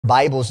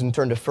Bibles and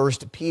turn to 1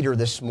 Peter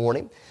this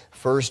morning.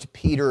 1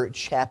 Peter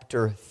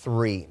chapter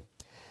 3.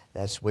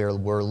 That's where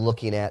we're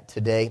looking at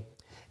today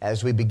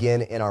as we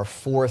begin in our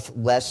fourth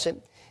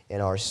lesson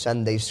in our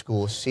Sunday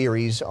school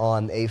series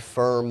on a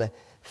firm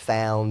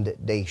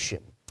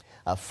foundation.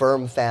 A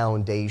firm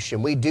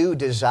foundation. We do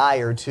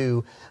desire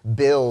to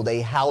build a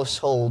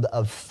household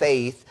of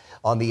faith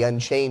on the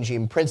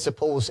unchanging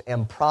principles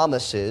and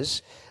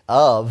promises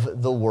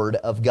of the Word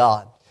of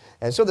God.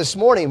 And so this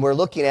morning we're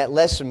looking at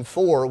lesson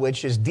 4,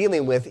 which is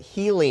dealing with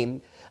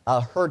healing a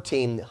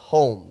hurting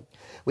home.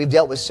 We've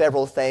dealt with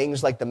several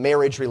things like the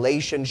marriage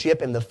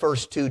relationship in the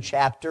first 2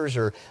 chapters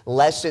or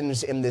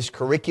lessons in this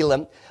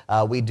curriculum.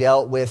 We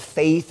dealt with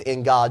faith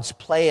in God's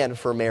plan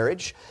for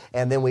marriage.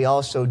 And then we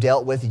also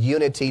dealt with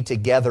unity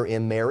together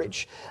in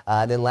marriage.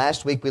 And then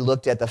last week we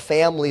looked at the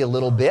family a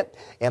little bit.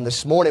 And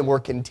this morning we're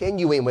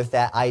continuing with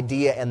that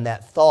idea and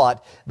that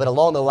thought, but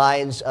along the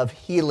lines of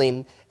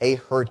healing a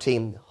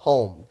hurting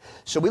home.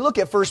 So we look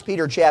at 1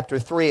 Peter chapter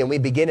 3 and we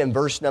begin in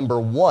verse number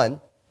 1,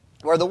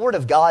 where the Word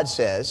of God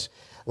says,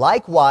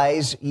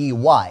 "Likewise, ye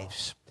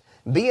wives,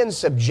 be in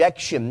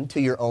subjection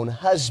to your own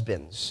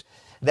husbands,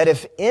 that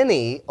if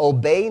any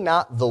obey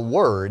not the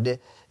word,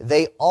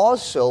 they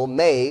also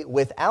may,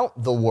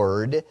 without the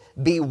word,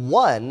 be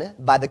won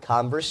by the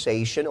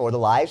conversation or the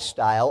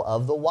lifestyle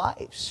of the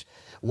wives,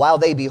 while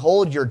they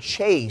behold your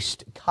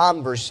chaste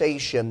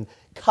conversation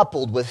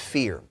coupled with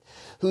fear,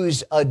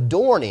 whose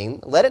adorning,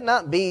 let it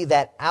not be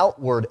that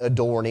outward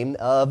adorning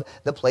of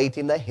the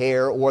plaiting the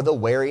hair or the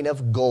wearing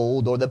of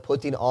gold or the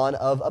putting on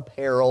of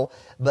apparel,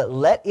 but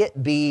let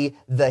it be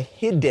the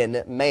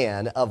hidden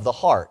man of the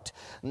heart."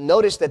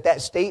 Notice that that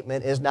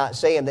statement is not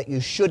saying that you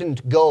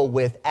shouldn't go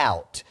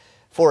without,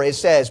 for it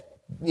says,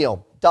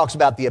 talks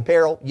about the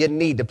apparel, you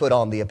need to put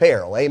on the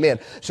apparel. Amen.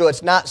 So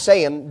it's not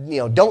saying,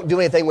 don't do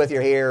anything with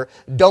your hair,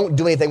 don't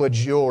do anything with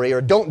jewelry,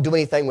 or don't do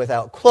anything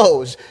without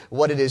clothes.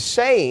 What it is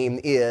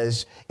saying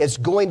is it's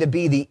going to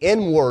be the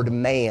inward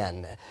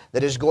man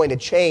that is going to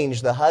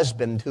change the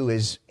husband who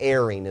is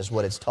erring, is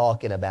what it's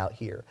talking about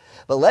here.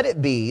 But let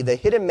it be the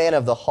hidden man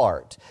of the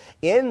heart,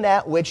 in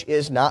that which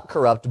is not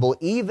corruptible,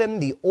 even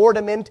the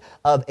ornament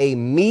of a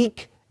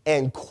meek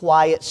and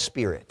quiet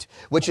spirit,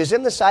 which is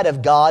in the sight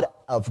of God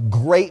of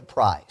great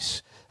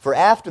price. For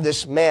after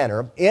this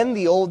manner, in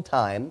the old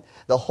time,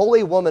 the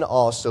holy woman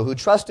also, who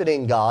trusted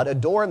in God,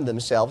 adorned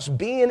themselves,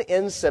 being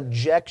in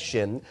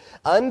subjection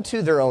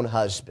unto their own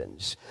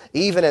husbands,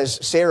 even as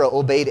Sarah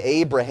obeyed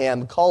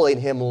Abraham, calling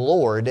him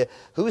Lord,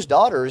 whose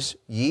daughters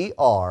ye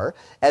are,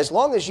 as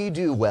long as ye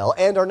do well,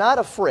 and are not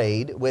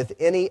afraid with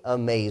any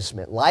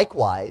amazement.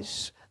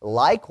 Likewise,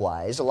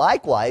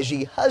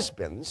 ye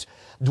husbands,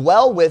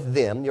 dwell with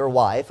them, your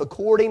wife,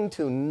 according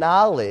to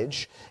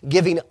knowledge,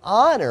 giving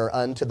honor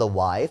unto the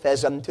wife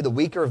as unto the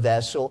weaker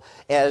vessel,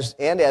 as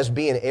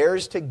being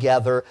heirs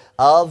together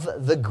of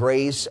the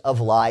grace of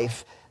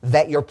life,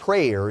 that your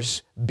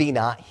prayers be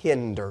not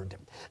hindered.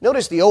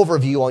 Notice the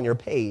overview on your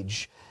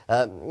page.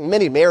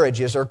 Many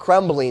marriages are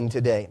crumbling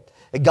today.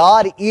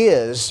 God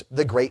is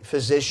the great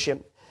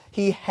physician.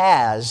 He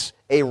has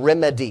a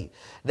remedy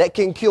that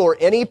can cure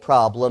any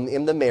problem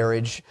in the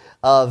marriage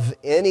of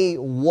any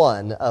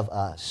one of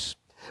us.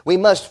 We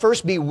must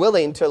first be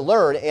willing to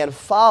learn and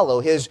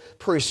follow His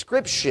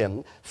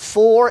prescription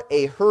for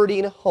a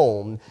hurting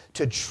home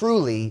to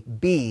truly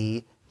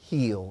be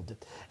healed.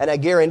 And I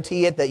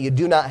guarantee it that you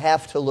do not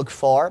have to look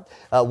far,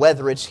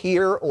 whether it's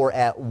here or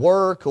at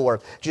work or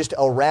just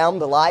around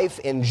life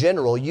in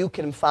general. You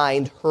can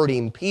find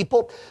hurting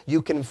people.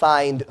 You can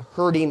find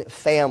hurting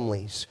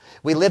families.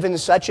 We live in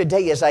such a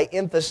day, as I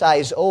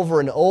emphasize over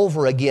and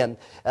over again,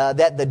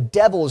 that the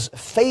devil's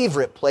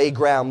favorite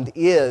playground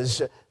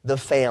is the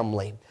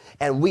family.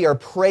 And we are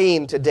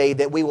praying today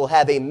that we will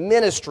have a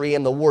ministry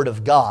in the Word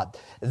of God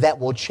that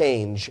will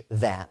change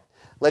that.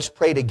 Let's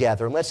pray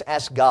together and let's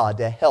ask God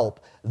to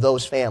help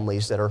those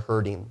families that are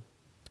hurting.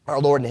 Our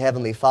Lord and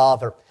Heavenly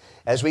Father,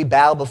 as we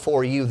bow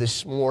before You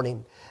this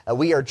morning,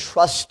 we are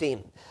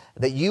trusting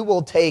that You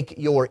will take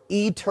Your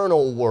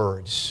eternal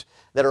words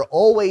that are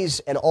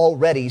always and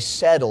already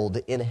settled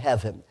in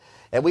heaven.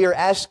 And we are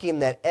asking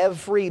that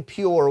every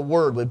pure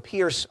word would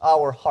pierce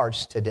our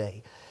hearts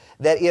today.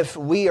 That if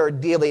we are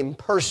dealing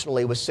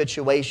personally with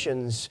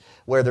situations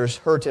where there's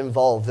hurt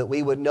involved, that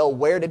we would know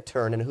where to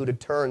turn and who to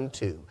turn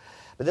to.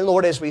 But then,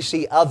 Lord, as we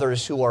see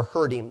others who are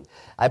hurting,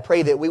 I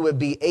pray that we would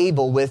be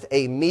able with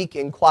a meek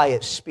and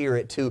quiet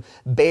spirit to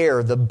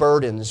bear the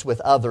burdens with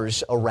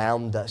others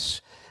around us.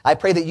 I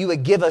pray that You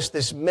would give us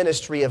this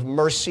ministry of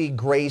mercy,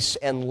 grace,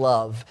 and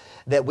love,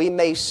 that we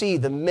may see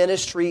the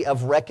ministry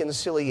of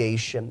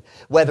reconciliation,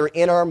 whether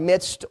in our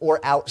midst or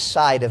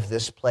outside of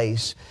this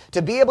place,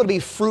 to be able to be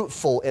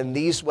fruitful in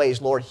these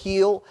ways. Lord,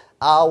 heal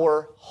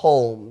our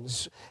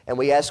homes. And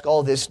we ask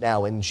all this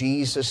now in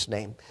Jesus'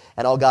 name.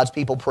 And all God's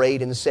people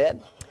prayed and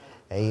said,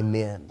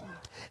 Amen.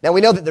 Now,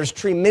 we know that there's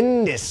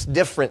tremendous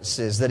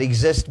differences that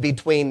exist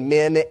between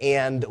men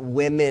and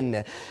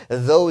women.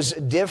 Those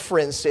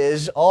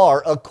differences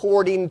are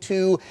according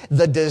to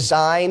the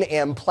design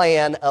and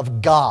plan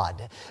of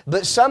God.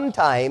 But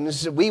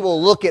sometimes we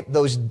will look at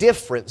those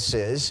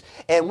differences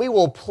and we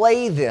will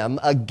play them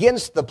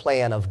against the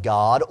plan of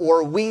God,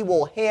 or we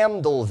will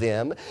handle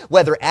them,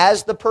 whether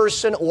as the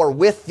person or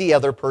with the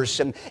other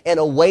person, in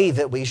a way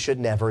that we should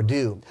never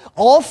do.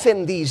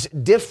 Often these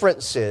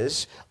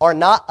differences are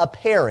not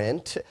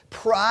apparent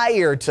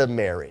prior to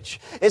marriage.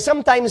 It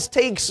sometimes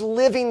takes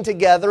living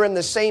together in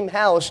the same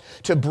house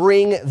to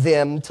bring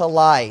them to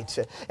light.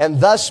 And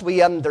thus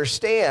we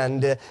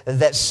understand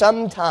that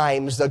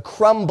sometimes the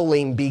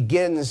crumbling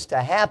begins to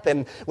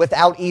happen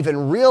without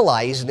even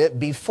realizing it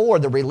before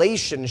the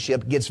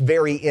relationship gets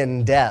very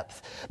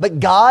in-depth. But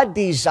God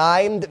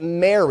designed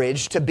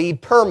marriage to be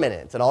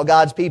permanent. And all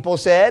God's people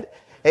said,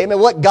 amen,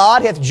 what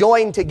God hath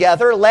joined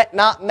together, let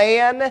not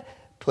man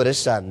put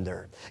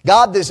asunder.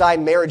 God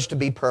designed marriage to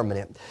be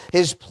permanent.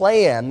 His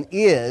plan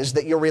is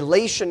that your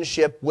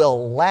relationship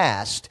will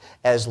last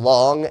as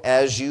long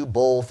as you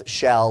both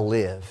shall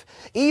live.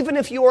 Even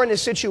if you are in a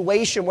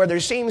situation where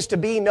there seems to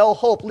be no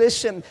hope,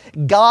 listen,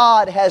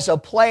 God has a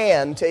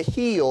plan to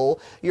heal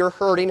your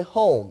hurting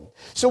home.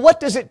 So what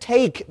does it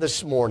take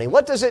this morning?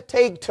 What does it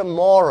take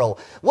tomorrow?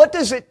 What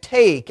does it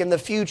take in the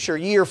future,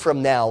 year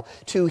from now,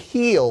 to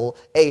heal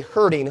a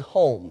hurting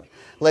home?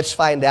 Let's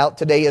find out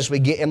today as we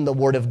get in the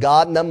Word of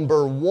God.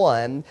 Number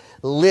one,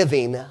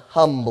 living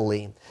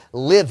humbly.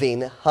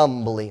 Living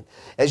humbly.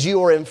 As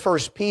you are in 1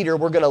 Peter,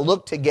 we're going to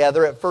look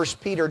together at 1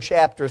 Peter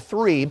chapter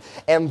 3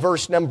 and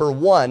verse number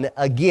 1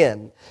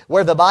 again,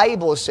 where the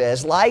Bible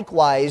says,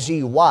 likewise,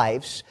 ye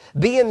wives,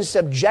 be in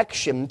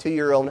subjection to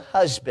your own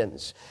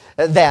husbands,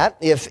 that,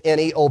 if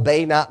any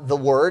obey not the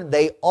word,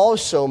 they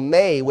also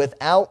may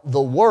without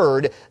the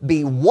word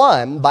be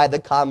won by the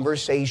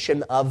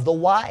conversation of the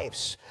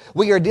wives.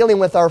 We are dealing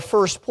with our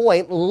first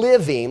point,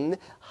 living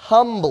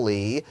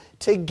humbly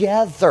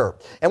together.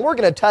 And we're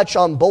going to touch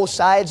on both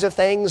sides of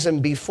things,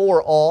 and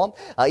before all,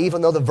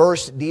 even though the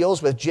verse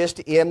deals with just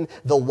in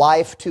the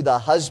wife to the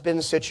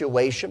husband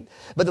situation,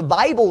 but the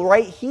Bible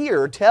right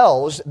here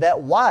tells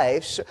that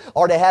wives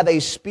are to have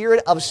a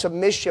spirit of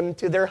submission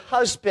to their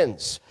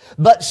husbands.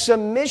 But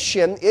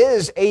submission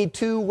is a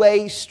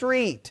two-way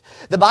street.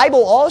 The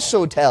Bible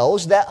also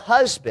tells that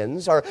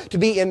husbands are to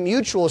be in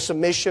mutual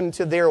submission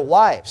to their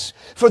wives.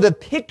 For the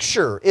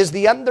picture is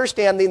the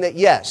understanding that,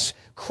 yes,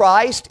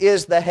 Christ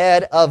is the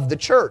head of the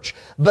church.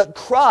 But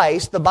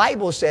Christ, the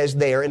Bible says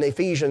there in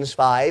Ephesians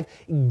 5,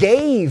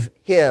 gave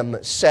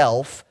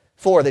Himself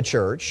for the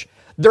church.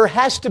 There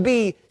has to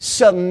be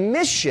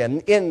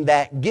submission in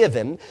that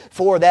given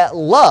for that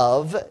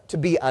love to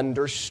be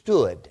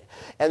understood.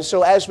 And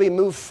so as we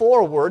move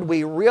forward,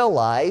 we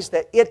realize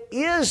that it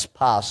is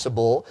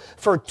possible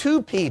for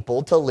two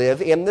people to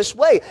live in this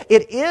way.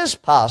 It is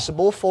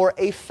possible for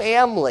a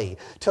family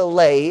to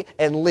lay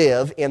and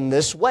live in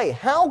this way.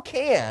 How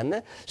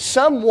can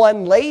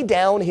someone lay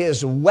down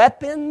his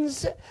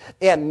weapons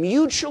and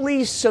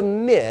mutually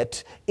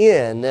submit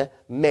in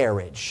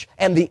marriage?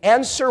 And the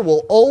answer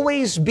will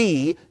always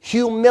be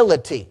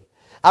humility.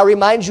 I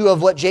remind you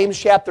of what James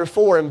chapter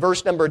 4 and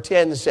verse number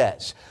 10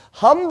 says.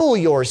 Humble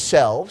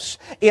yourselves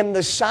in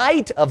the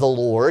sight of the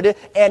Lord,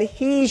 and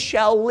He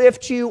shall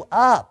lift you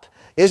up.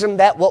 Isn't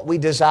that what we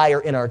desire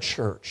in our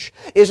church?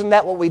 Isn't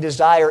that what we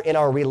desire in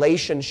our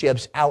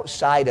relationships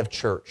outside of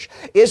church?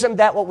 Isn't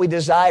that what we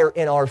desire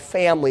in our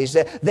families?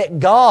 That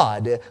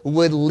God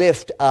would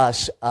lift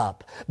us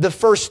up. The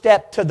first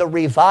step to the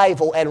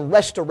revival and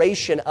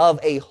restoration of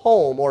a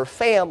home or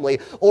family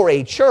or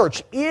a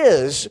church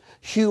is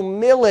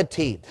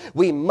humility.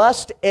 We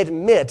must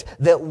admit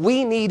that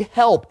we need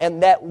help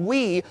and that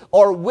we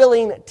are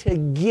willing to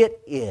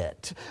get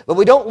it. But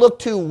we don't look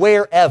to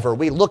wherever.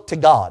 We look to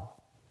God.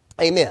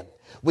 Amen.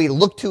 We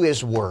look to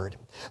His Word.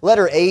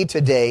 Letter A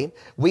today,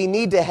 we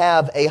need to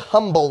have a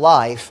humble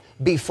life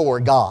before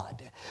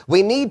God.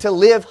 We need to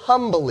live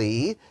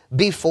humbly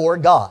before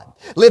God.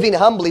 Living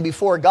humbly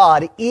before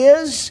God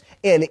is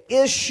an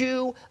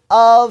issue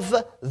of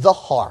the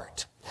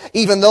heart.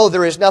 Even though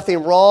there is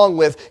nothing wrong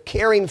with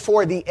caring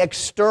for the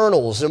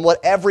externals and what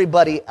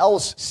everybody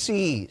else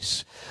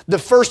sees, the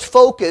first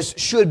focus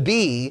should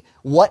be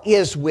what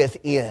is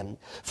within.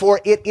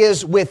 For it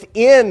is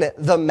within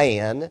the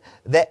man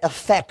that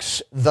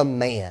affects the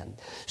man.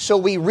 So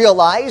we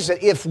realize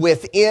that if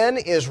within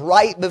is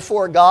right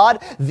before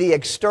God, the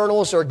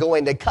externals are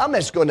going to come.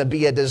 It's going to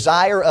be a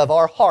desire of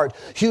our heart.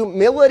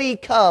 Humility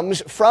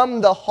comes from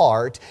the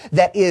heart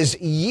that is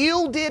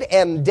yielded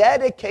and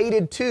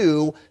dedicated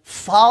to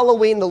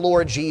following the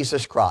Lord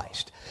Jesus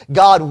Christ.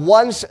 God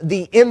wants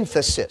the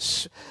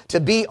emphasis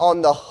to be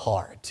on the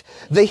heart.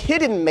 The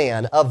hidden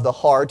man of the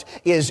heart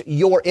is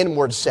your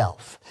inward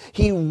self.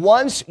 He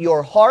wants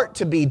your heart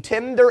to be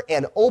tender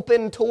and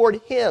open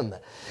toward Him.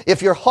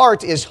 If your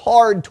heart is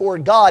hard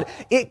toward God,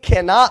 it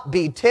cannot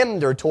be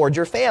tender toward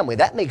your family.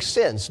 That makes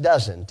sense,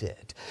 doesn't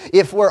it?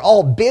 If we're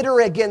all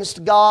bitter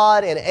against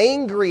God and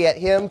angry at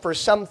Him for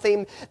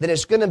something, then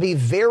it's going to be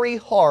very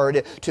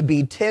hard to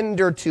be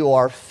tender to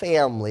our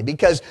family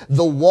because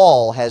the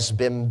wall has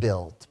been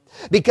built.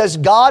 Because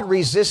God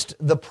resists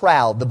the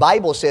proud. The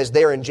Bible says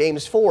there in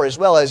James 4, as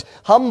well as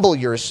humble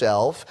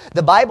yourself,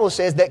 the Bible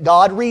says that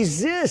God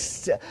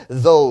resists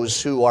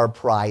those who are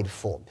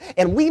prideful.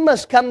 And we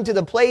must come to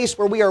the place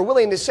where we are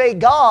willing to say,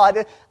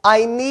 God,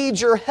 I need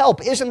your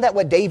help. Isn't that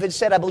what David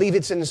said? I believe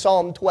it's in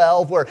Psalm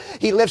 12, where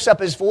he lifts up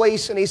his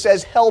voice and he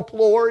says, help,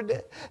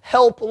 Lord,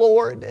 help,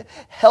 Lord,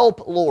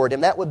 help, Lord.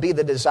 And that would be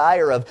the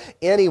desire of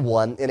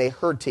anyone in a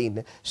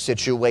hurting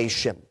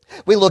situation.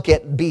 We look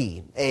at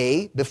B.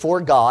 A, before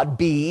God.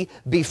 B,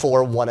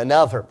 before one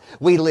another.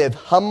 We live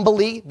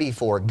humbly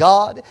before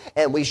God,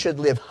 and we should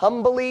live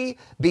humbly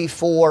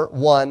before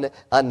one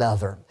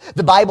another.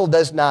 The Bible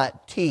does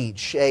not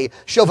teach a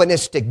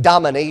chauvinistic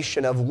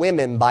domination of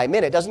women by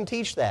men. It doesn't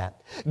teach that.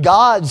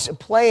 God's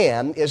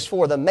plan is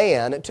for the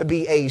man to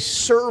be a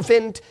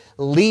servant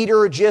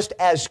leader, just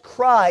as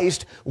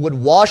Christ would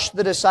wash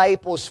the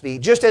disciples'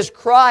 feet, just as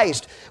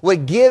Christ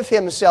would give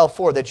Himself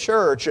for the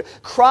church.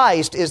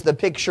 Christ is the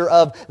picture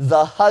of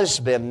the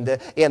husband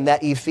in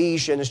that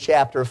Ephesians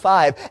chapter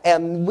 5.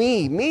 And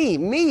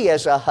me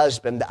as a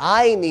husband,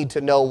 I need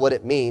to know what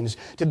it means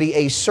to be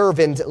a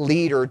servant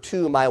leader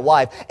to my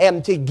wife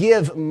and to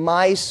give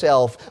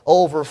myself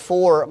over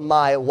for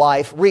my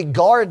wife,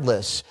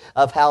 regardless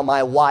of how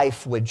my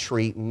wife would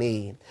treat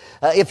me.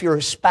 If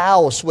your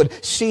spouse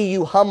would see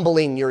you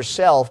humbling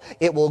yourself,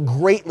 it will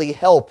greatly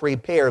help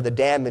repair the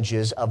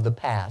damages of the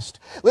past.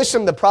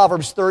 Listen to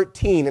Proverbs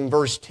 13 and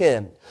verse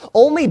 10.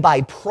 Only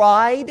by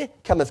pride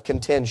cometh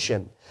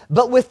contention,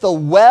 but with the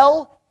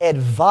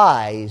well-advised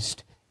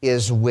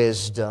is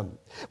wisdom.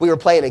 We were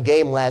playing a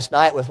game last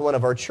night with one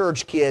of our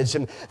church kids,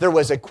 and there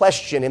was a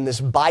question in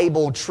this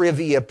Bible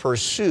trivia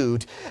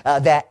pursuit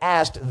that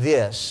asked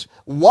this: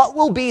 what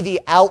will be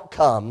the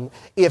outcome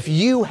if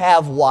you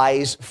have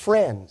wise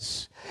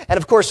friends? And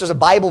of course, there's a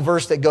Bible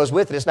verse that goes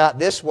with it. It's not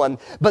this one,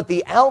 but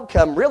the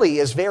outcome really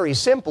is very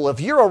simple. If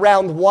you're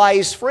around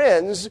wise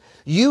friends,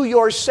 you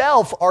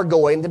yourself are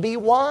going to be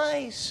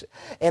wise.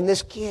 And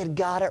this kid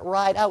got it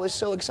right. I was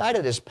so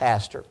excited as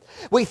pastor.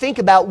 We think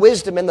about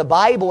wisdom in the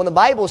Bible, and the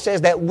Bible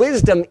says that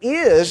wisdom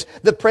is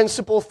the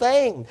principal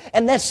thing.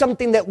 And that's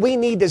something that we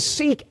need to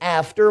seek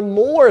after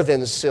more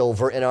than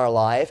silver in our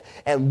life.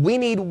 And we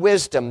need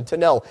wisdom to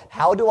know,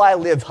 how do I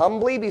live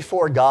humbly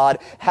before God?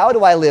 How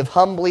do I live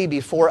humbly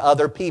before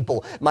other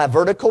people? My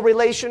vertical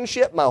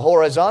relationship, my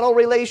horizontal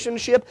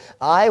relationship,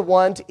 I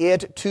want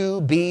it to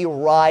be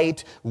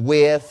right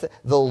with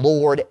the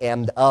Lord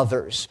and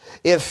others.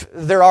 If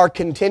there are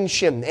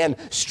contention and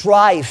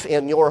strife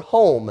in your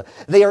home,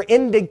 they are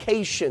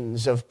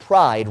indications of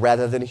pride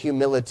rather than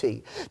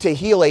humility. To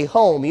heal a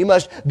home, you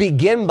must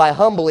begin by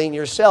humbling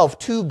yourself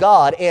to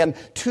God and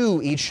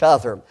to each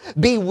other.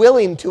 Be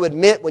willing to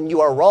admit when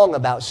you are wrong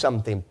about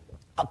something.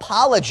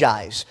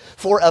 Apologize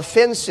for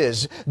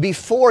offenses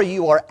before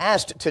you are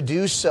asked to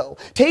do so.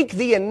 Take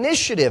the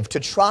initiative to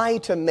try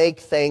to make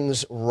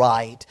things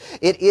right.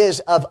 It is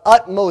of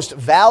utmost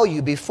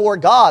value before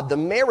God, the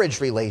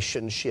marriage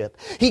relationship.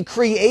 He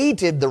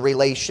created the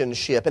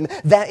relationship, and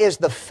that is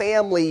the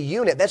family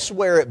unit. That's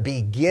where it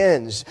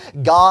begins.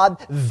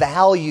 God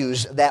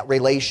values that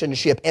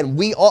relationship, and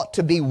we ought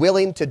to be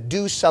willing to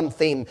do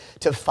something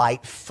to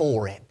fight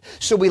for it.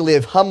 So we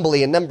live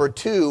humbly. And number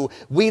two,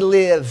 we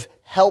live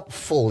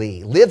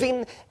helpfully,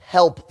 living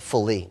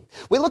helpfully.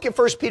 We look at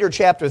 1 Peter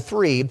chapter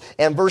 3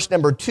 and verse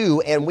number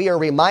 2, and we are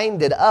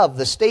reminded of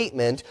the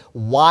statement,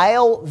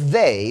 while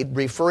they,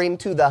 referring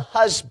to the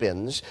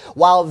husbands,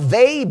 while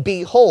they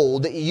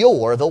behold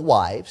the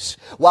wives,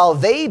 while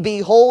they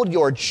behold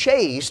your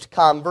chaste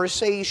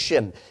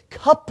conversation,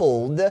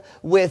 coupled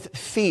with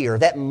fear,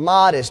 that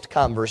modest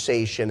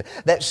conversation,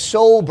 that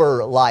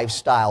sober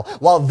lifestyle,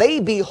 while they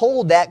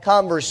behold that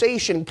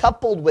conversation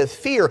coupled with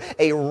fear,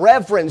 a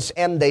reverence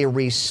and a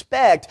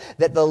respect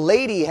that the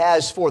lady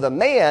has for the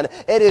man,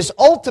 it is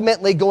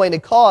ultimately going to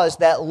cause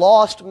that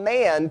lost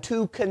man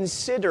to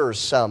consider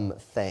some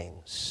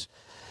things.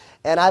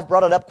 And I've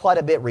brought it up quite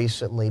a bit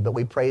recently, but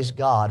we praise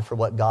God for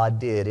what God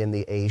did in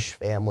the Aish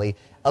family.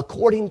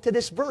 According to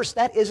this verse,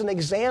 that is an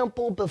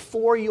example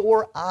before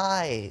your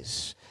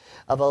eyes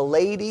of a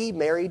lady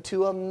married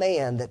to a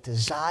man that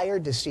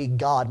desired to see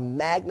God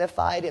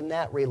magnified in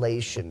that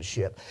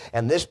relationship.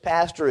 And this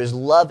pastor is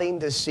loving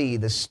to see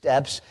the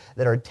steps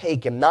that are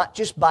taken, not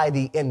just by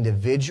the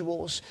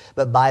individuals,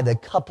 but by the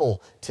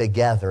couple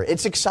together.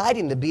 It's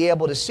exciting to be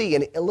able to see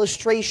an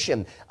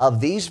illustration of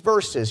these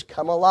verses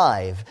come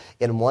alive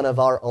in one of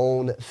our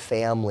own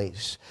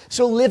families.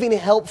 So living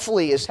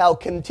helpfully is how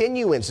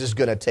continuance is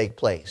going to take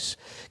place.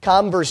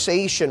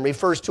 Conversation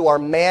refers to our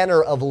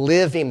manner of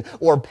living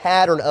or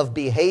pattern of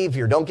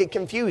behavior. Don't get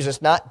confused.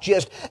 It's not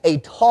just a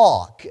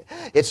talk.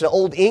 It's an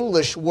old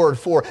English word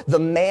for the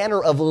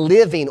manner of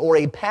living or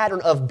a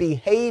pattern of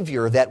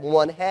behavior that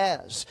one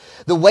has.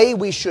 The way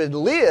we should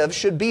live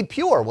should be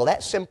pure. Well,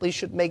 that simply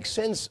should make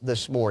sense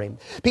this morning.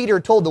 Peter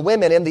told the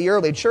women in the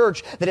early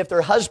church that if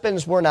their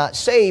husbands were not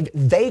saved,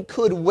 they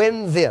could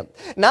win them.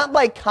 Not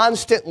by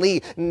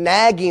constantly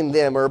nagging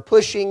them or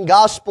pushing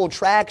gospel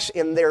tracts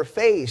in their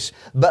face,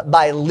 but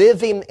by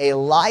living a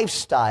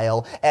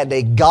lifestyle and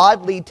a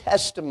godly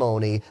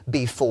testimony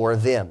before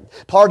them.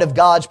 Part of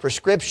God's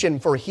prescription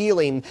for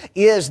healing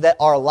is that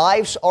our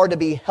lives are to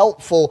be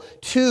helpful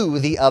to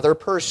the other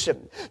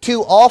person.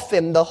 Too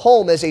often, the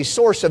home is a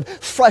source of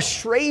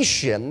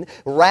frustration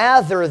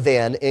rather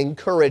than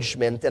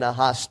encouragement in a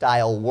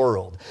hostile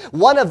world.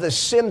 One of the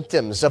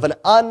symptoms of an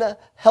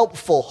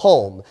unhelpful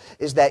home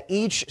is that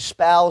each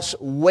spouse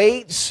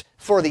waits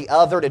for the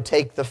other to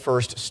take the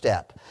first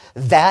step.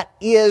 That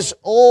is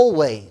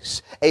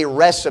always a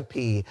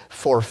recipe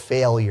for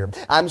failure.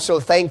 I'm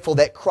so thankful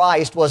that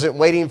Christ wasn't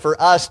waiting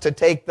for us to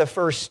take the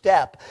first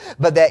step,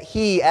 but that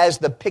He, as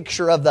the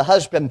picture of the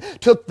husband,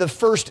 took the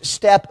first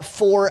step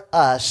for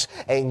us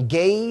and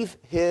gave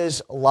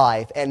His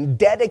life and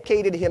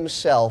dedicated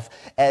Himself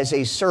as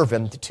a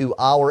servant to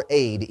our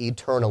aid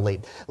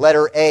eternally.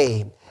 Letter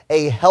A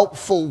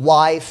helpful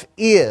wife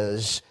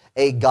is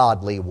a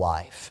godly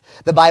wife.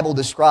 The Bible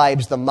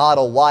describes the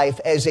model wife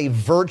as a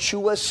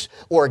virtuous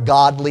or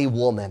godly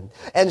woman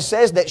and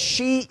says that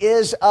she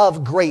is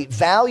of great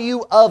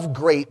value, of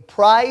great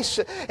price,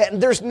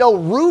 and there's no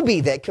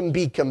ruby that can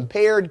be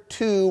compared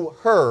to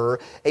her,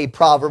 a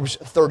Proverbs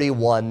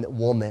 31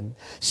 woman.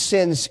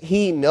 Since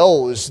he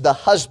knows, the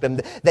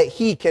husband, that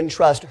he can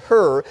trust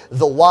her,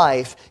 the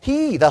wife,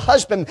 he, the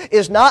husband,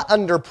 is not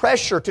under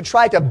pressure to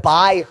try to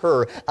buy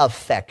her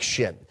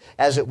affection,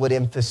 as it would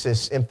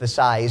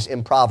emphasize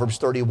in Proverbs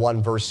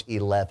 31, verse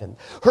 11.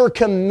 Her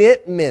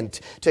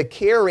commitment to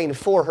caring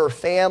for her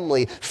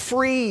family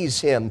frees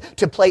him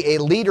to play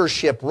a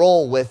leadership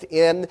role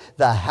within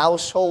the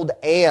household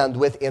and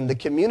within the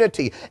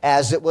community,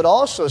 as it would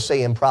also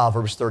say in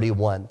Proverbs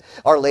 31.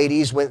 Our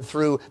ladies went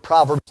through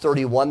Proverbs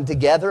 31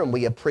 together, and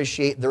we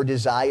appreciate their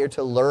desire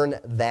to learn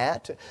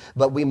that.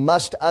 But we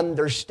must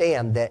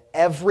understand that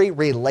every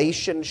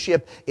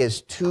relationship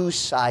is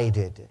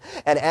two-sided.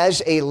 And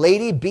as a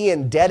lady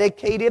being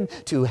dedicated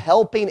to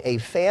helping a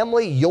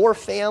family, your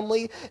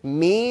family,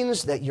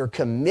 means that you're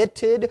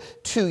committed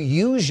to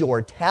use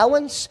your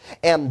talents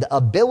and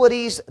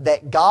abilities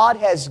that God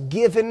has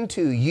given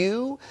to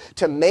you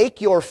to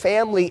make your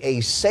family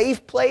a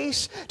safe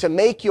place, to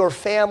make your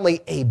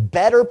family a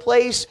better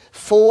place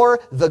for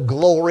the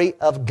glory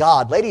of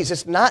God. Ladies,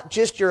 it's not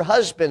just your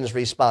husband's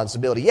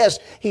responsibility. Yes,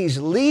 he's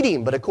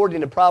leading, but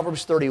according to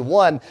Proverbs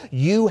 31,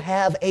 you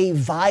have a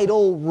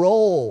vital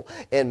role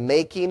in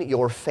making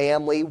your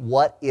family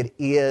what it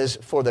is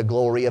for the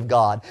glory of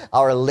God.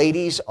 Our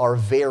ladies are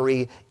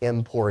very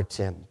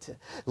important.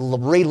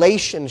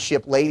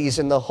 Relationship, ladies,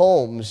 in the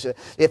homes,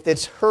 if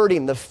it's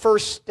hurting, the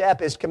first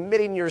step is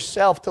committing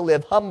yourself to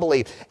live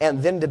humbly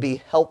and then to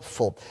be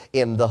helpful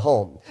in the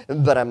home.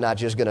 But I'm not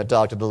just going to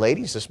talk to the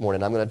ladies this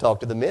morning. I'm going to talk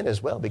to the men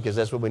as well, because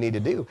that's what we need to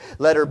do.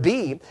 Letter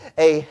B,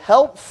 a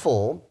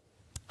helpful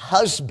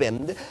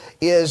husband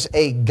is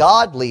a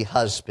godly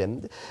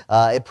husband.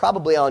 It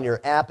probably on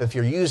your app, if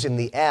you're using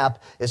the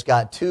app, it's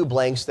got two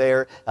blanks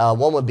there.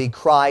 One would be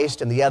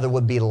Christ and the other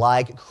would be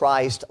like,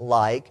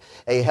 Christ-like.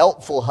 A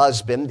helpful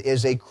husband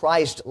is a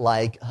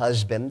Christ-like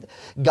husband.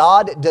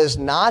 God does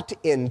not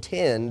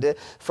intend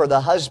for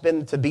the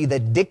husband to be the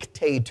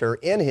dictator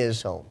in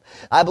his home.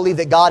 I believe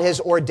that God has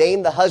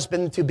ordained the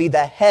husband to be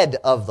the head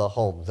of the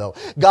home, though.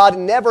 God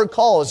never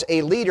calls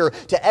a leader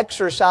to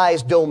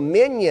exercise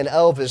dominion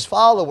of his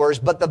followers,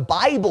 but the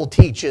Bible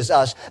teaches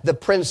us the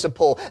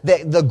principle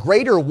that the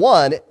greater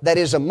one that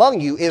is among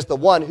you is the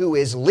one who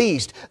is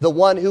least, the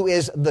one who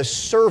is the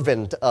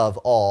servant of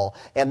all.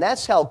 And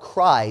that's how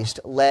Christ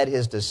led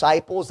his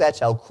disciples. That's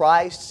how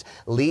Christ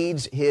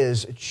leads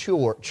his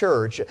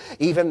church.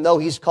 Even though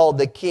he's called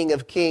the King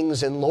of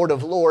Kings and Lord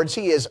of Lords,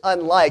 he is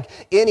unlike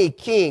any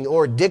king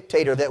or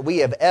dictator that we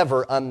have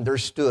ever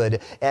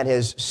understood. And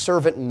his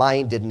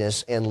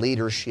servant-mindedness and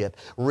leadership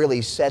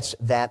really sets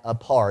that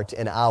apart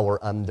in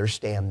our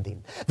understanding.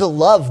 The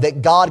love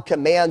that God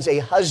commands a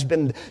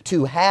husband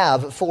to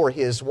have for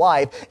his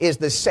wife is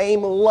the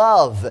same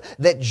love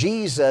that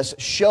Jesus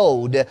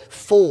showed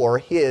for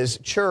his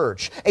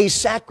church. A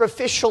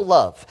sacrificial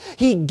love.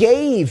 He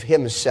gave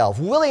himself,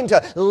 willing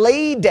to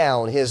lay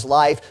down his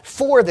life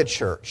for the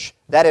church.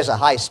 That is a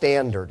high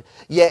standard.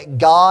 Yet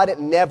God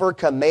never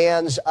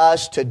commands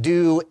us to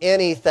do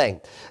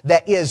anything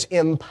that is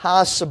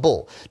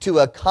impossible to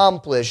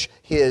accomplish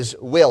His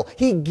will.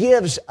 He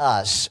gives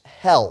us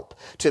help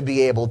to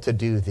be able to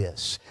do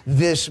this.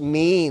 This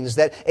means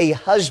that a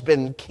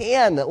husband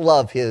can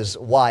love his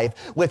wife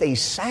with a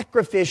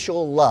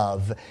sacrificial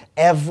love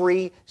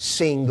every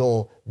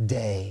single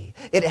day.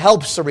 It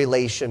helps the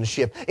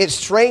relationship. It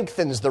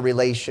strengthens the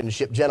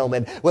relationship,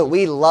 gentlemen, when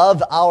we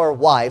love our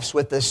wives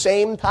with the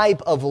same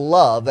type of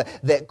love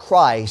that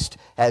Christ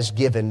has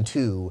given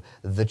to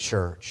the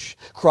church.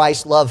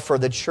 Christ's love for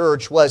the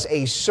church was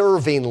a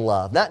serving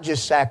love, not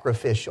just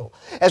sacrificial.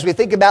 As we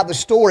think about the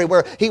story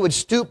where he would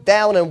stoop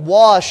down and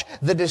wash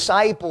the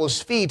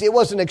disciples' feet, it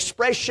was an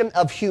expression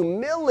of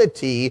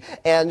humility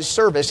and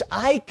service.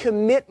 I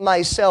commit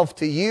myself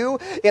to you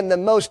in the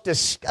most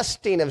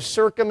disgusting of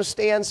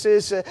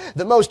circumstances,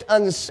 the most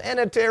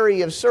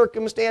unsanitary of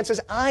circumstances.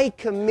 I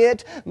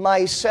commit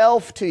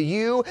myself to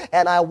you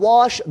and I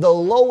wash the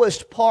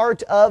lowest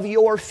part of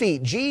your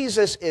feet.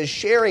 Jesus is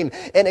sharing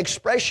an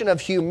expression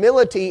of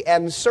humility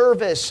and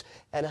service.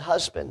 And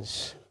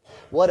husbands,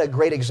 what a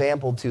great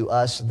example to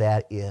us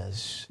that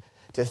is.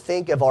 To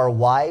think of our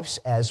wives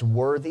as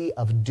worthy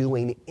of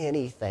doing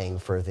anything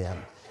for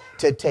them,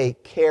 to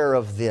take care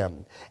of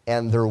them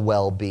and their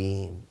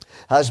well-being.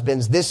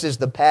 Husbands, this is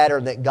the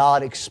pattern that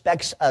God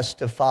expects us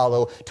to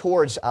follow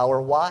towards our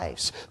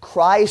wives.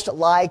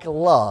 Christ-like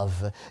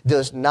love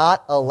does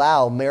not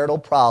allow marital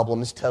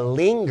problems to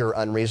linger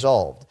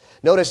unresolved.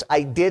 Notice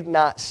I did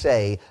not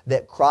say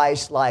that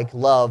Christ-like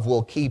love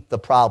will keep the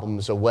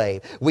problems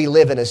away. We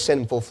live in a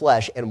sinful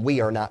flesh and we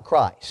are not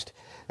Christ.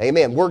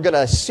 Amen. We're going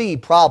to see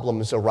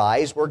problems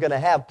arise. We're going to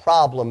have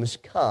problems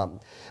come.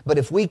 But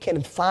if we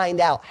can find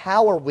out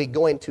how are we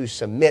going to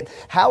submit,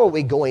 how are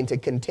we going to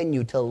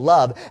continue to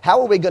love, how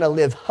are we going to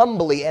live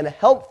humbly and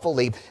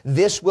helpfully,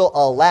 this will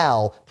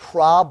allow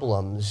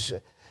problems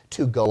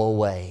to go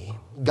away.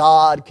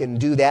 God can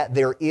do that.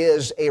 There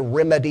is a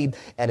remedy,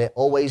 and it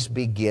always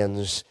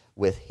begins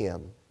with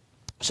Him.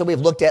 So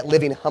we've looked at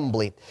living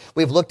humbly.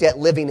 We've looked at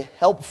living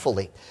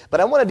helpfully.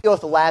 But I want to deal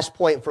with the last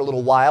point for a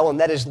little while, and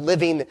that is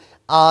living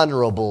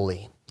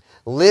honorably.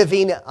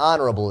 Living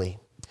honorably.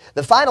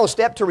 The final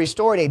step to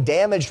restoring a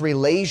damaged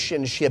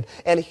relationship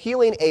and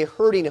healing a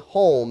hurting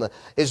home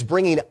is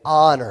bringing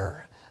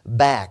honor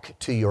back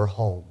to your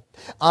home.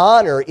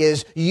 Honor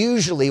is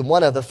usually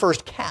one of the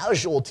first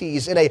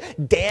casualties in a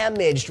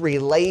damaged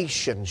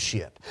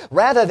relationship.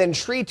 Rather than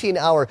treating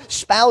our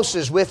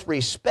spouses with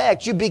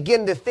respect, you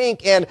begin to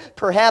think and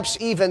perhaps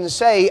even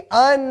say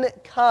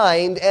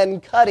unkind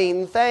and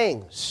cutting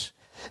things.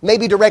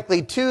 Maybe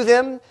directly to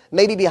them,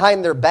 maybe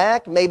behind their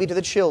back, maybe to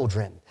the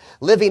children.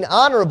 Living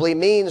honorably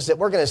means that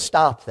we're going to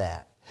stop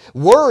that.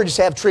 Words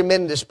have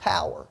tremendous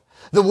power.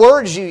 The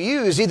words you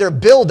use either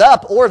build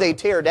up or they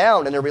tear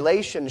down in a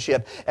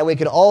relationship. And we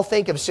can all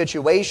think of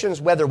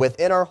situations, whether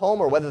within our home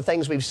or whether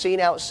things we've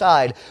seen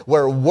outside,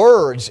 where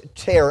words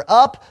tear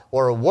up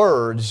or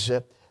words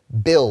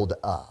build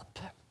up.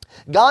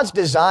 God's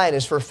design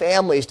is for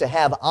families to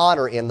have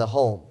honor in the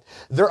home.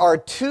 There are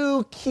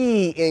two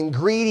key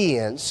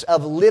ingredients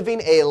of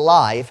living a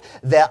life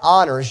that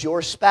honors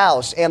your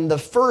spouse. And the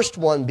first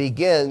one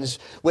begins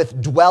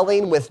with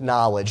dwelling with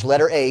knowledge.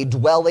 Letter A,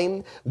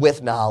 dwelling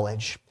with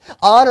knowledge.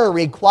 Honor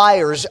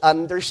requires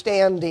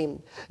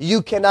understanding.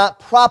 You cannot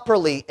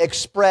properly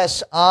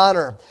express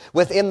honor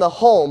within the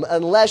home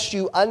unless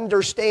you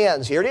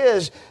understand, here it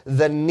is,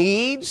 the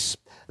needs,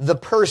 the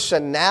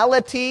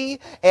personality,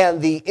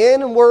 and the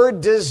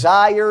inward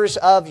desires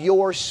of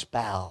your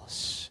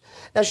spouse.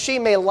 Now, she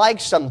may like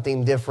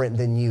something different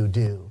than you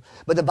do,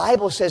 but the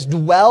Bible says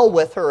dwell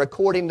with her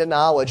according to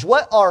knowledge.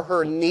 What are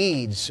her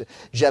needs,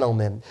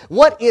 gentlemen?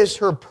 What is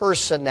her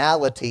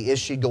personality? Is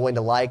she going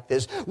to like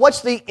this?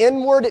 What's the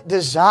inward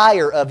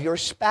desire of your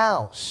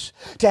spouse?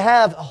 To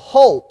have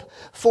hope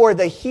for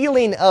the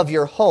healing of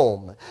your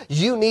home,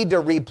 you need to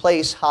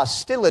replace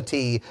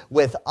hostility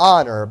with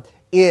honor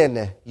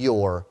in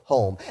your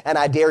home. And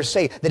I dare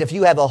say that if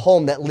you have a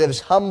home that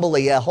lives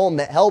humbly, a home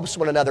that helps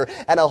one another,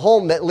 and a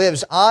home that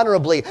lives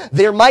honorably,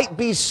 there might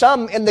be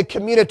some in the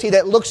community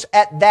that looks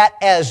at that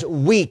as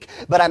weak.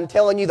 But I'm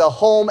telling you, the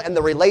home and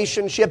the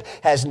relationship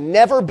has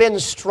never been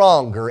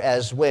stronger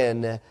as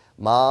when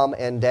mom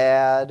and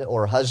dad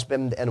or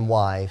husband and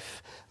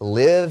wife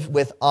live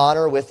with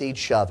honor with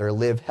each other,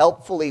 live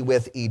helpfully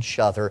with each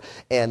other,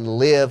 and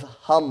live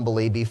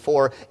humbly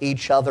before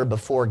each other,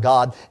 before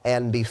God,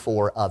 and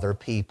before other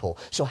people.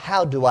 So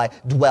how do I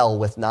dwell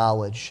with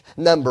knowledge?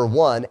 Number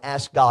one,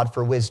 ask God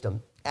for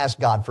wisdom.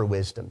 Ask God for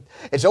wisdom.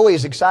 It's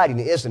always exciting,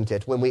 isn't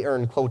it, when we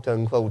earn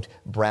quote-unquote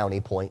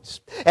brownie points.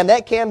 And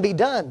that can be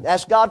done.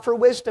 Ask God for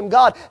wisdom.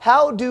 God,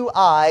 how do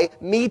I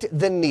meet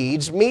the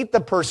needs, meet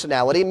the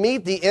personality,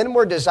 meet the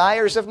inward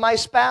desires of my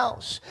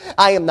spouse?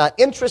 I am not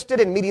interested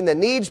in meeting the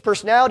needs,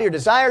 personality, or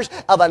desires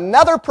of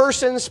another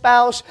person's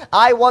spouse.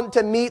 I want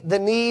to meet the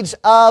needs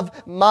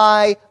of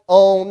my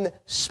own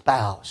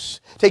spouse.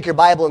 Take your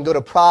Bible and go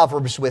to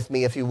Proverbs with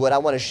me, if you would. I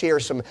want to share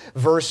some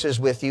verses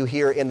with you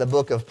here in the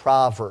book of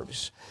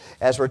Proverbs.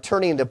 As we're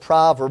turning to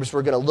Proverbs,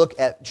 we're going to look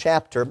at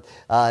chapter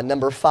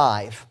number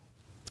 5.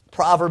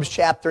 Proverbs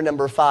chapter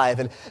number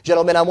 5. And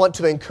gentlemen, I want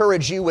to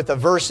encourage you with the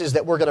verses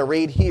that we're going to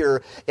read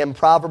here in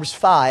Proverbs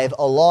 5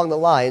 along the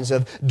lines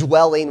of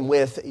dwelling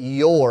with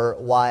your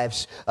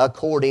wives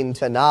according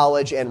to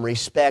knowledge and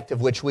respect, of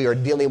which we are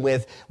dealing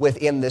with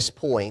within this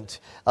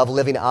point of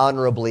living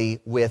honorably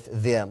with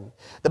them.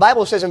 The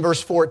Bible says in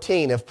verse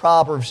 14 of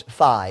Proverbs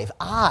 5,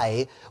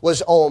 I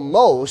was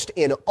almost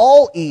in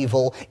all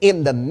evil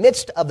in the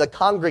midst of the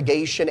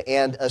congregation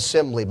and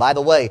assembly. By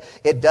the way,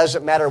 it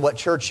doesn't matter what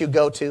church you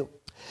go to.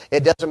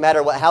 It doesn't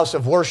matter what house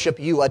of worship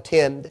you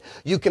attend.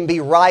 You can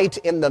be right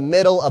in the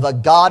middle of a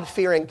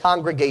God-fearing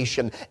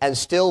congregation and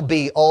still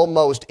be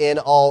almost in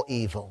all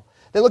evil.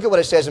 Then look at what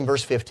it says in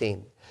verse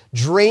 15.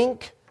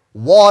 Drink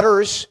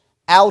waters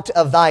out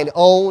of thine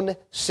own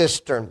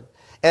cistern,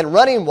 and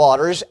running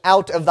waters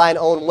out of thine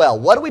own well.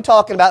 What are we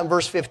talking about in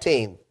verse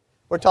 15?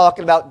 We're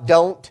talking about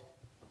don't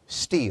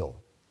steal.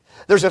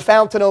 There's a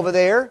fountain over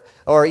there,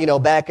 or,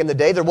 back in the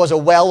day, there was a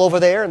well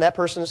over there in that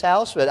person's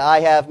house, but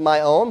I have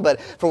my own.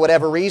 But for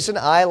whatever reason,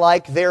 I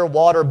like their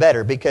water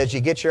better because you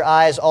get your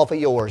eyes off of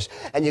yours.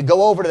 And you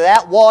go over to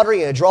that water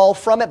and you draw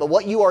from it, but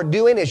what you are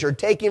doing is you're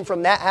taking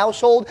from that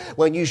household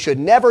when you should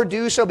never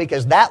do so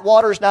because that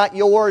water's not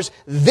yours.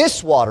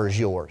 This water's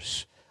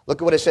yours.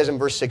 Look at what it says in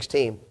verse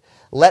 16.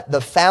 Let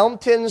the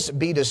fountains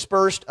be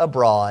dispersed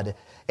abroad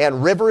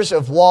and rivers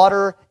of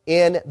water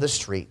in the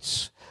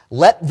streets.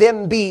 Let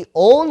them be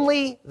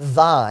only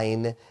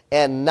thine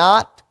and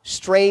not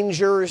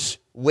strangers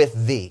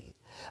with thee.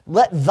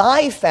 Let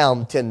thy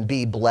fountain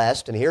be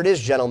blessed. And here it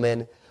is,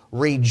 gentlemen.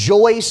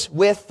 Rejoice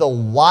with the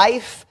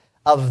wife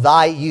of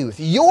thy youth.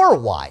 Your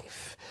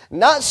wife,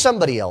 not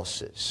somebody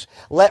else's.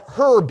 Let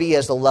her be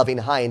as the loving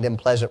hind in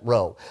pleasant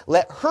roe.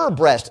 Let her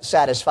breast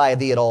satisfy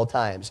thee at all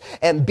times.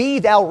 And be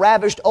thou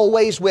ravished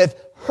always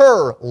with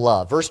her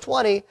love. Verse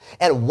 20,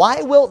 and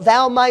why wilt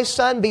thou, my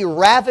son, be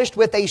ravished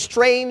with a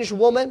strange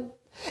woman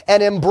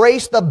and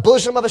embrace the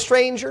bosom of a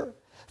stranger?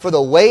 For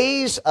the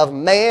ways of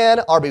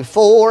man are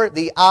before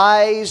the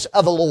eyes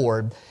of the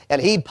Lord,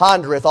 and he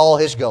pondereth all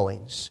his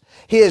goings.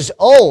 His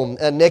own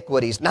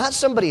iniquities, not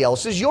somebody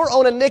else's, your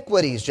own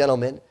iniquities,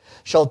 gentlemen,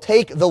 shall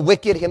take the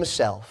wicked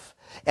himself,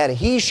 and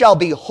he shall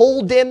be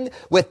holden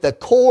with the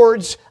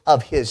cords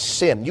of his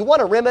sin. You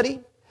want a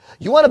remedy?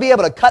 You want to be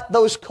able to cut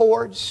those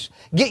cords?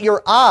 Get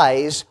your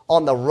eyes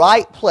on the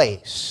right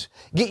place.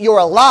 Get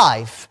your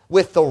life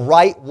with the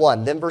right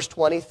one. Then verse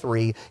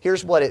 23,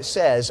 here's what it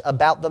says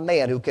about the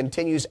man who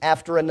continues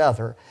after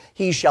another.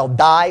 He shall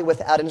die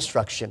without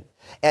instruction,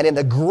 and in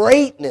the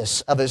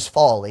greatness of his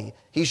folly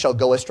he shall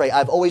go astray.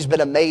 I've always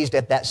been amazed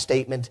at that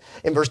statement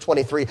in verse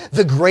 23,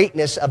 the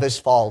greatness of his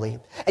folly.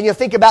 And you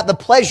think about the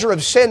pleasure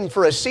of sin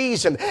for a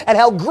season and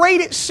how great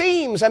it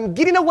seems. I'm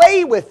getting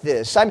away with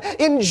this. I'm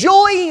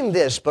enjoying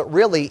this. But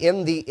really,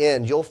 in the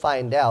end, you'll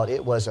find out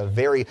it was a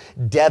very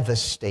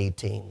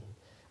devastating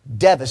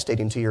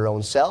to your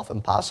own self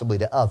and possibly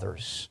to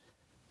others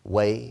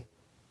way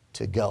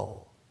to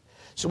go.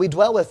 So we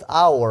dwell with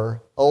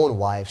our own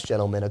wives,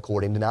 gentlemen,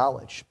 according to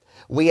knowledge.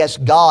 We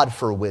ask God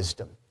for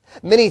wisdom.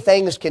 Many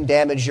things can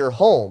damage your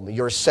home,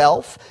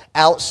 yourself,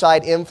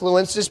 outside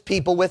influences,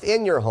 people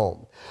within your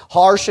home.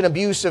 Harsh and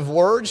abusive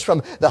words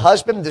from the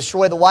husband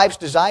destroy the wife's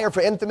desire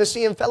for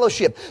intimacy and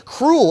fellowship.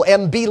 Cruel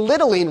and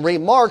belittling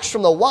remarks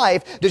from the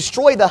wife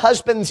destroy the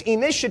husband's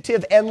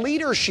initiative and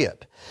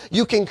leadership.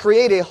 You can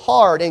create a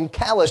hard and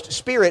calloused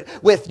spirit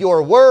with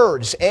your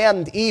words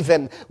and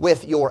even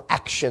with your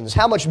actions.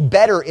 How much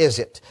better is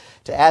it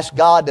to ask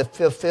God to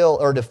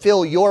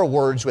fill your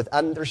words with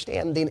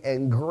understanding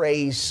and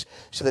grace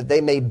so that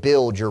they may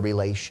build your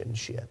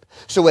relationship?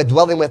 So with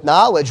dwelling with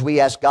knowledge, we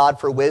ask God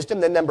for wisdom.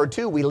 Then number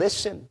 2, we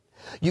listen.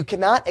 You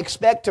cannot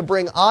expect to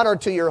bring honor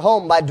to your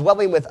home by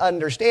dwelling with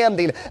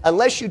understanding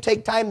unless you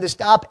take time to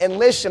stop and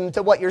listen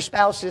to what your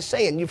spouse is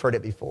saying. You've heard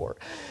it before.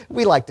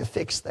 We like to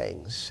fix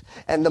things.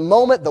 And the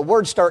moment the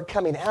words start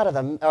coming out of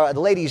the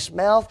lady's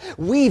mouth,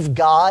 we've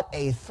got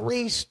a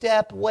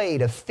 3-step way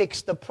to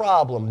fix the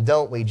problem,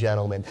 don't we,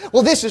 gentlemen?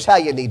 Well, this is how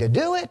you need to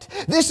do it.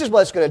 This is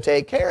what's going to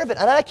take care of it.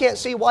 And I can't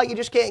see why you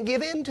just can't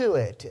give in to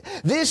it.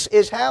 This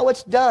is how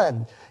it's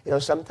done.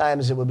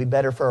 Sometimes it would be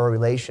better for our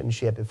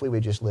relationship if we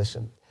would just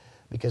listen,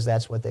 because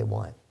that's what they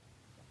want.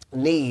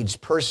 Needs,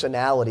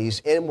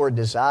 personalities, inward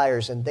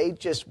desires, and they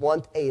just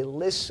want a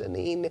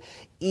listening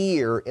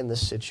ear in the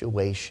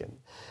situation.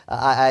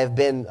 I've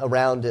been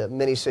around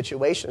many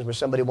situations where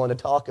somebody wanted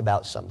to talk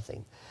about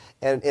something.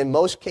 And in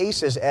most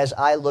cases, as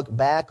I look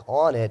back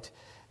on it,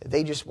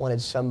 they just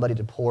wanted somebody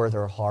to pour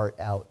their heart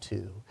out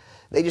to.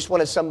 They just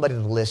wanted somebody to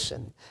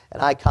listen.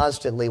 And I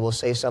constantly will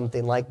say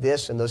something like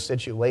this in those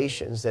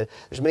situations, that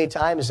there's many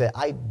times that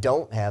I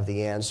don't have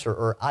the answer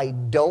or I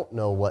don't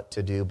know what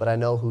to do, but I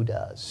know who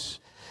does.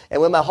 And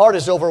when my heart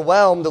is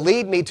overwhelmed,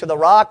 lead me to the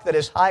rock that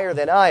is higher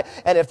than I.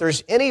 And if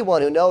there's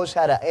anyone who knows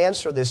how to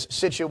answer this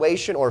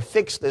situation or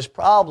fix this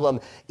problem,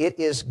 it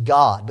is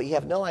God. But you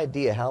have no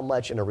idea how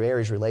much in a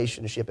marriage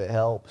relationship it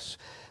helps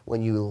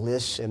when you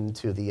listen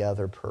to the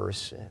other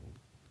person.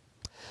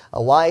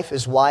 A wife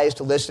is wise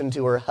to listen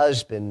to her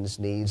husband's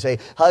needs. A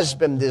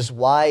husband is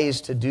wise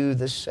to do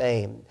the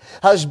same.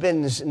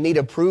 Husbands need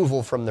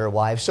approval from their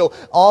wives. So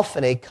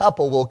often a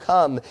couple will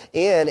come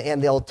in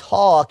and they'll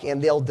talk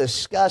and they'll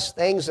discuss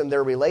things in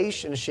their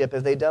relationship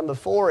as they've done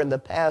before in the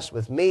past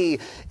with me.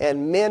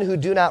 And men who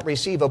do not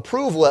receive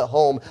approval at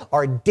home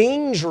are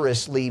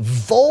dangerously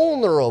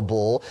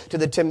vulnerable to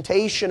the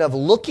temptation of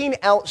looking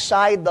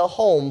outside the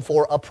home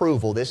for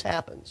approval. This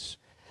happens.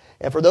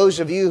 And for those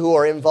of you who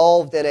are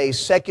involved in a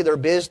secular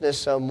business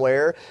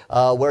somewhere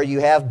where you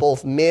have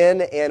both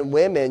men and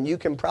women, you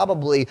can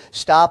probably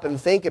stop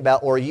and think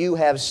about, or you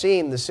have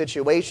seen the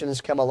situations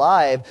come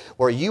alive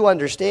where you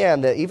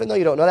understand that even though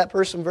you don't know that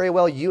person very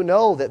well, you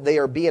know that they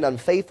are being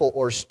unfaithful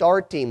or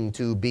starting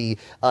to be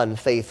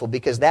unfaithful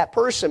because that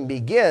person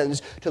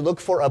begins to look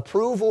for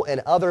approval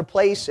in other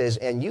places,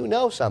 and you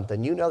know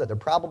something. You know that they're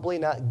probably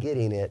not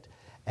getting it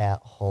at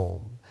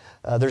home.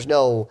 There's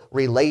no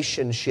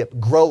relationship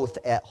growth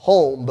at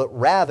home, but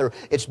rather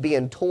it's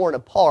being torn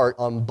apart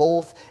on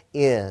both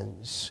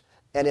ends.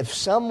 And if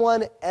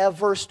someone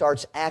ever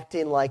starts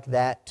acting like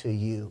that to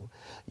you,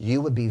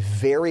 you would be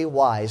very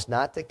wise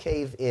not to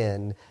cave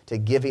in to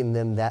giving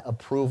them that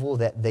approval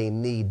that they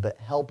need, but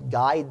help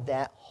guide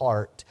that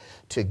heart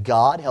to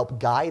God, help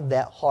guide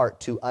that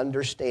heart to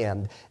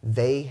understand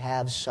they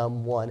have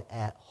someone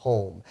at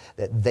home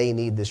that they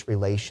need this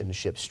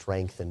relationship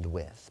strengthened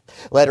with.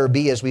 Letter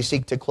B, as we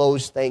seek to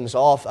close things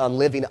off on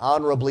living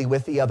honorably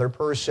with the other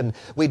person,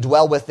 we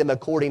dwell with them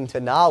according to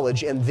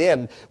knowledge, and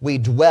then we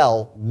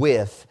dwell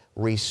with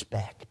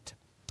respect.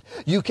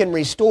 You can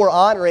restore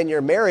honor in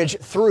your marriage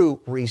through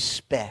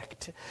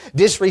respect.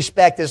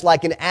 Disrespect is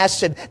like an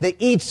acid that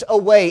eats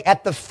away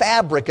at the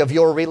fabric of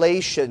your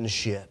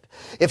relationship.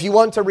 If you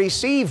want to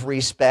receive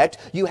respect,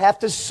 you have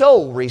to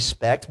sow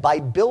respect by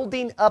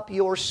building up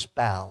your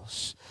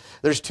spouse.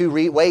 There's two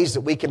ways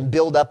that we can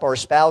build up our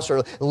spouse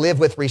or live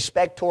with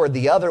respect toward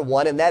the other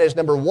one, and that is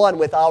number one,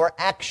 with our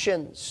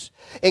actions.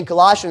 In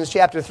Colossians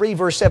chapter 3,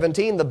 verse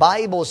 17, the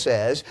Bible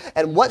says,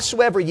 "And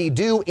whatsoever ye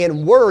do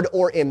in word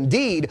or in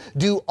deed,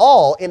 do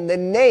all in the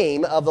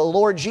name of the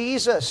Lord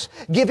Jesus,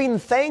 giving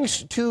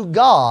thanks to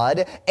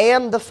God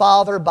and the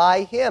Father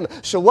by Him."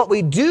 So what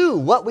we do,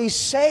 what we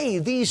say,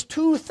 these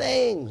two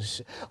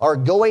things are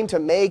going to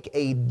make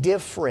a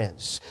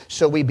difference.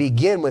 So we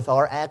begin with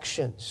our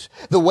actions.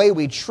 The way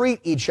we treat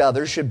each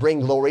other should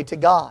bring glory to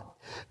God.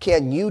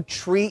 Can you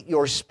treat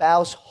your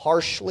spouse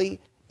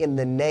harshly in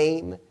the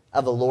name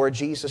of the Lord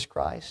Jesus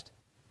Christ?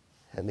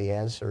 And the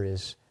answer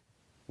is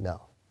no,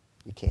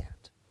 you can't.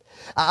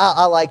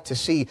 I like to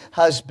see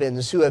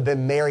husbands who have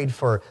been married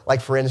for,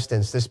 like for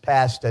instance, this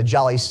past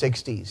Jolly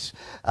 60s.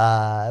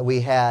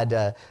 We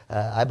had,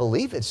 I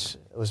believe it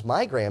was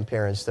my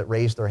grandparents that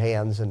raised their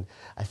hands, and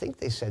I think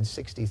they said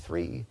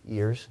 63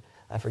 years.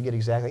 I forget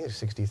exactly, I think it's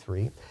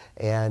 63.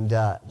 And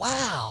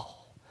wow.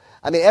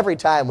 I mean, every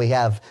time we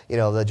have,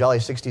 the Jolly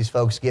 60s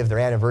folks give their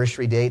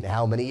anniversary date and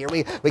how many years,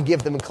 we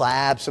give them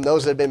claps, and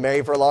those that have been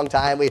married for a long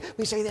time, we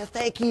say,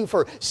 thank you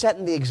for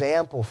setting the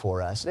example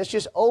for us. And it's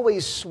just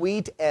always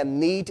sweet and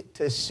neat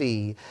to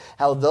see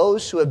how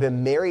those who have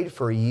been married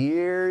for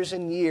years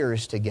and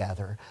years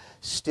together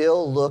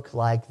still look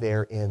like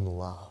they're in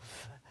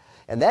love.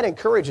 And that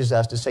encourages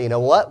us to say, you know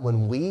what,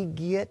 when we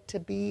get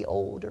to be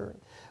older,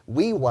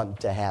 we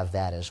want to have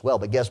that as well.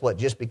 But guess what?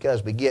 Just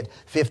because we get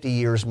 50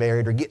 years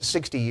married or get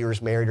 60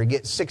 years married or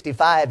get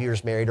 65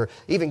 years married or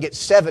even get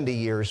 70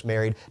 years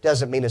married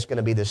doesn't mean it's going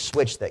to be the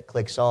switch that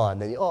clicks on.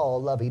 Then,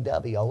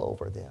 lovey-dovey all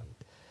over them.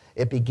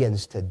 It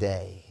begins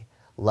today,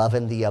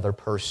 loving the other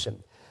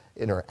person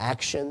in our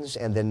actions,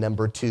 and then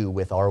number two,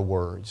 with our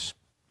words.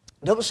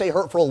 Don't say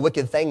hurtful,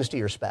 wicked things to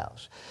your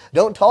spouse.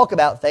 Don't talk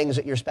about things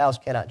that your spouse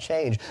cannot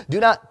change. Do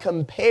not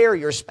compare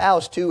your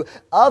spouse to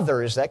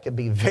others. That could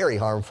be very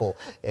harmful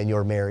in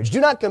your marriage.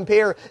 Do not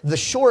compare the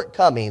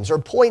shortcomings or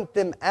point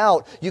them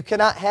out. You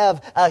cannot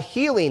have a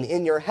healing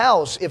in your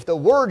house if the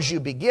words you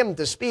begin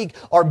to speak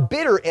are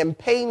bitter and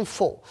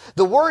painful.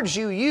 The words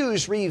you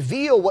use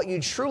reveal what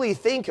you truly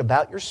think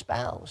about your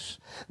spouse.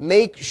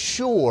 Make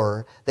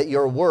sure that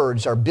your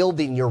words are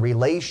building your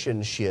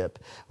relationship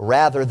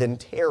rather than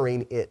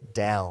tearing it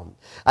down.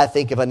 I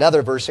think of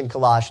another verse in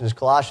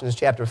Colossians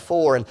chapter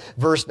 4 and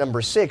verse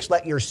number 6.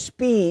 Let your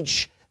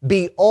speech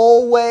be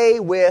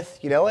always with,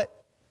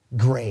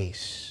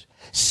 grace,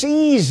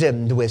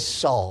 seasoned with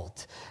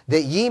salt,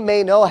 that ye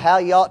may know how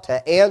ye ought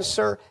to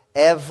answer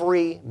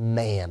every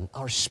man.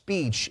 Our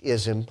speech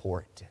is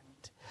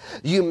important.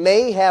 You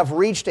may have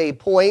reached a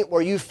point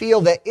where you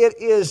feel that it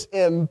is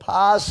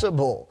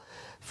impossible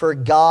for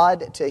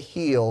God to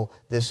heal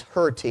this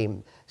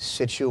hurting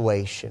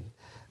situation.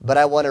 But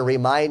I want to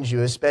remind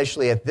you,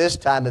 especially at this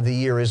time of the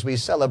year as we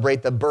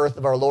celebrate the birth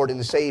of our Lord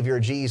and Savior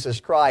Jesus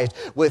Christ,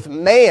 with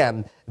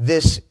man,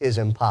 this is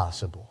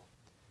impossible.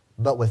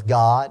 But with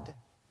God,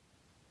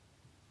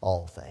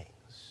 all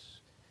things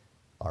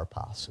are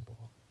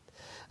possible.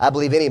 I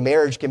believe any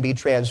marriage can be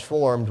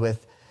transformed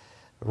with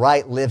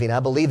right living. I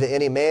believe that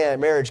any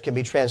marriage can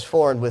be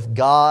transformed with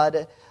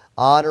God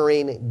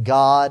honoring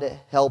God,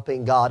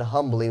 helping God,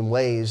 humbling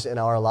ways in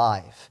our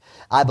life.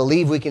 I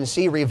believe we can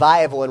see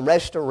revival and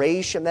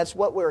restoration. That's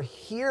what we're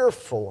here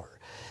for.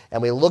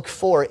 And we look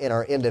for in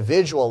our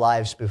individual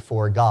lives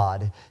before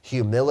God,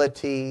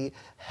 humility,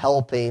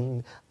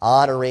 helping,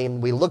 honoring.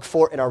 We look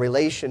for in our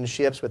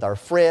relationships with our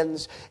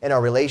friends, in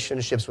our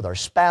relationships with our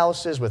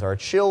spouses, with our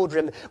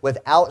children, with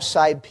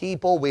outside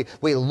people.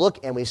 We look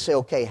and we say,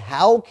 okay,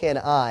 how can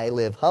I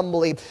live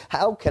humbly?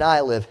 How can I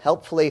live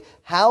helpfully?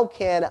 How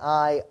can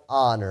I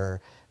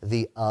honor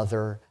the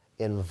other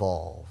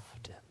involved?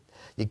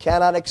 You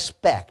cannot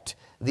expect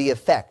the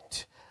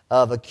effect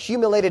of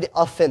accumulated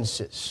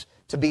offenses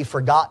to be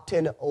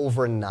forgotten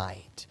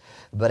overnight.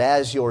 But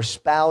as your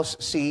spouse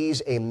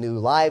sees a new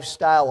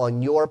lifestyle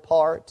on your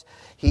part,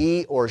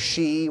 he or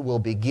she will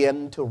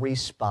begin to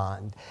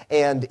respond.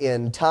 And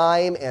in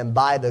time and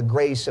by the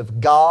grace of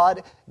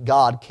God,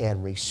 God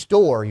can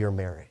restore your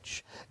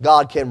marriage.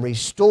 God can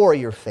restore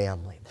your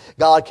family.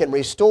 God can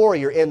restore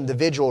your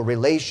individual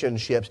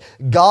relationships.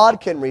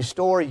 God can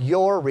restore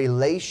your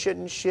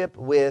relationship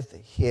with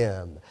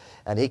Him.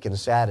 And He can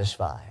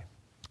satisfy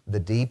the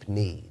deep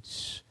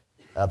needs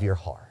of your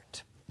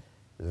heart.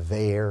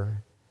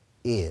 There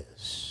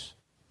is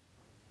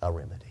a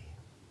remedy.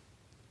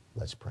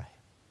 Let's pray.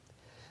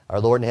 Our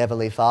Lord and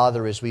Heavenly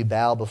Father, as we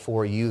bow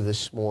before You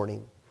this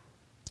morning,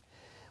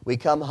 we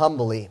come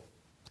humbly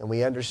and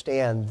we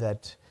understand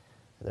that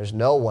there's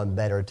no one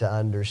better to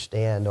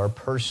understand our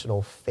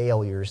personal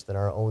failures than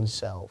our own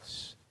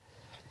selves.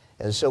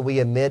 And so we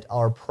admit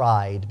our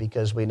pride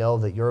because we know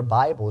that Your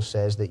Bible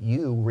says that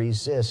You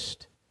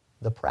resist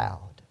the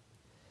proud.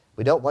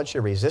 We don't want You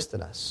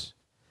resisting us,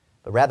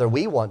 but rather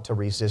we want to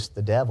resist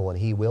the devil and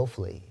he will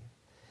flee.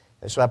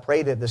 And so I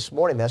pray that this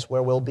morning that's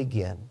where we'll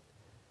begin.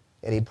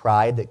 Any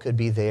pride that could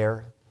be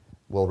there,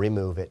 we'll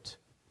remove it.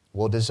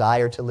 We'll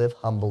desire to live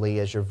humbly,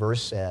 as Your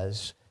verse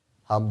says.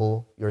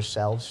 Humble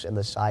yourselves in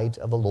the sight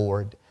of the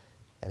Lord,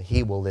 and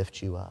He will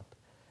lift you up.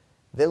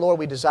 Then, Lord,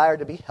 we desire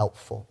to be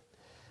helpful.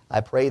 I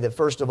pray that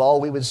first of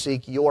all we would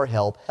seek Your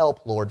help.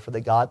 Help, Lord, for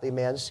the godly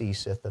man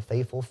ceaseth, the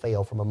faithful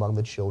fail from among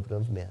the children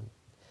of men.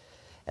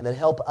 And then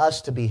help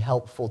us to be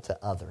helpful to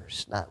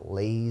others, not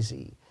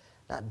lazy,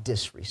 not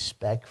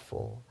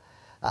disrespectful.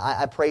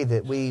 I pray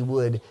that we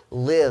would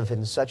live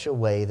in such a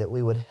way that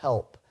we would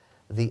help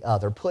the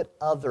other, put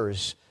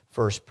others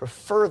first,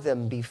 prefer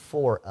them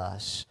before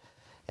us.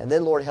 And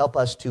then, Lord, help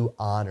us to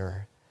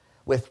honor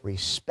with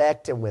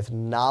respect and with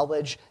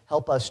knowledge.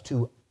 Help us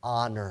to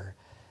honor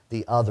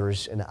the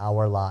others in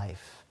our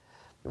life,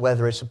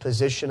 whether it's a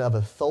position of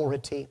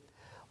authority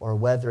or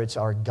whether it's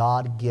our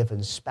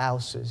God-given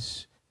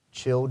spouses,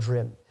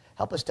 children.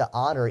 Help us to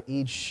honor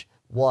each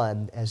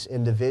one as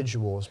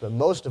individuals, but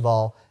most of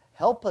all,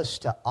 help us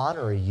to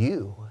honor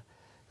You.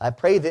 I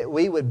pray that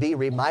we would be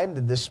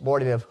reminded this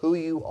morning of who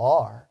You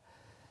are,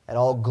 and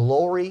all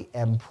glory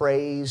and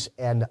praise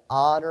and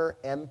honor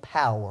and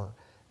power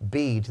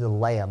be to the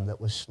Lamb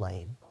that was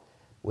slain.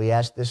 We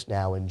ask this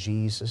now in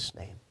Jesus'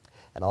 name.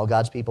 And all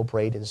God's people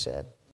prayed and said,